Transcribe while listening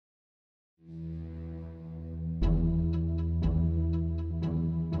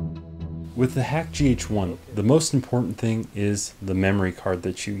With the Hack GH1, the most important thing is the memory card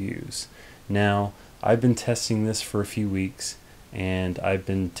that you use. Now, I've been testing this for a few weeks, and I've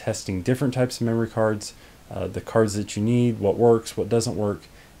been testing different types of memory cards, the cards that you need, what works, what doesn't work,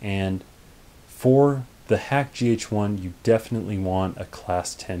 and for the Hack GH1, you definitely want a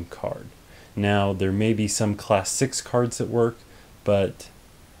Class 10 card. Now, there may be some Class 6 cards that work, but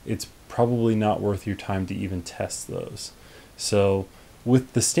it's probably not worth your time to even test those. So,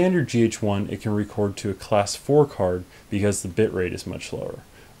 with the standard GH1, it can record to a Class 4 card because the bitrate is much lower.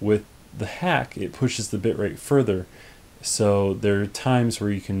 With the Hack, it pushes the bitrate further, so there are times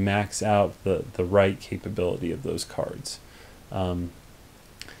where you can max out the write capability of those cards.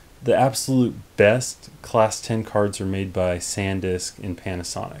 The absolute best Class 10 cards are made by SanDisk and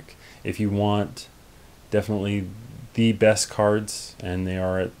Panasonic. If you want definitely the best cards, and they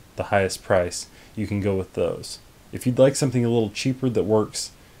are at the highest price, you can go with those. If you'd like something a little cheaper that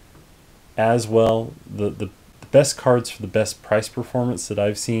works as well, the best cards for the best price performance that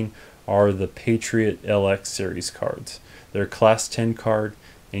I've seen are the Patriot LX series cards. They're a Class 10 card,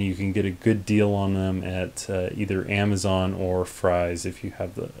 and you can get a good deal on them at either Amazon or Fry's if you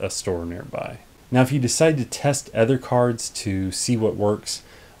have a store nearby. Now, if you decide to test other cards to see what works,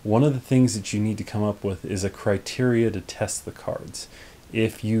 one of the things that you need to come up with is a criteria to test the cards.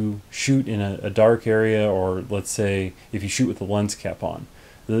 If you shoot in a dark area, or let's say if you shoot with the lens cap on,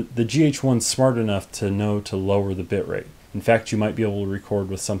 the GH1's smart enough to know to lower the bitrate. In fact, you might be able to record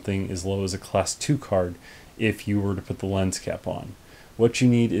with something as low as a Class 2 card if you were to put the lens cap on. What you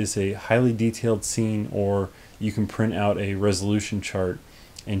need is a highly detailed scene, or you can print out a resolution chart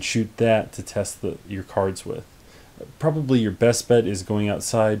and shoot that to test your cards with. Probably your best bet is going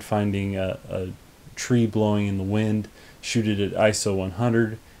outside, finding a tree blowing in the wind, shoot it at ISO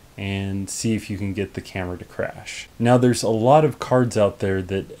 100, and see if you can get the camera to crash. Now, there's a lot of cards out there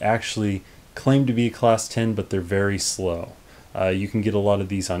that actually claim to be a Class 10, but they're very slow. You can get a lot of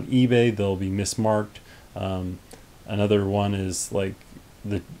these on eBay. They'll be mismarked. Another one is like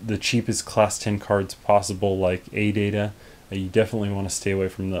the cheapest Class 10 cards possible, like AData. You definitely want to stay away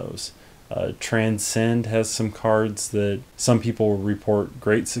from those. Transcend has some cards that some people report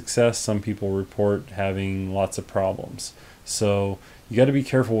great success, some people report having lots of problems. So you got to be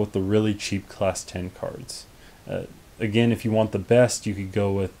careful with the really cheap Class 10 cards. Again, if you want the best, you could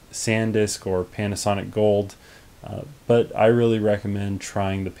go with SanDisk or Panasonic Gold, but I really recommend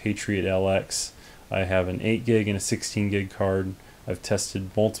trying the Patriot LX. I have an 8 gig and a 16 gig card. I've tested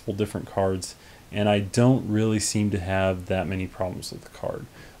multiple different cards, and I don't really seem to have that many problems with the card.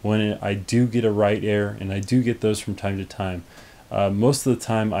 When I do get a write error, and I do get those from time to time, most of the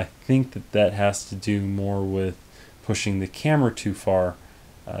time I think that has to do more with pushing the camera too far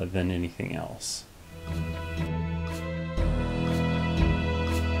than anything else.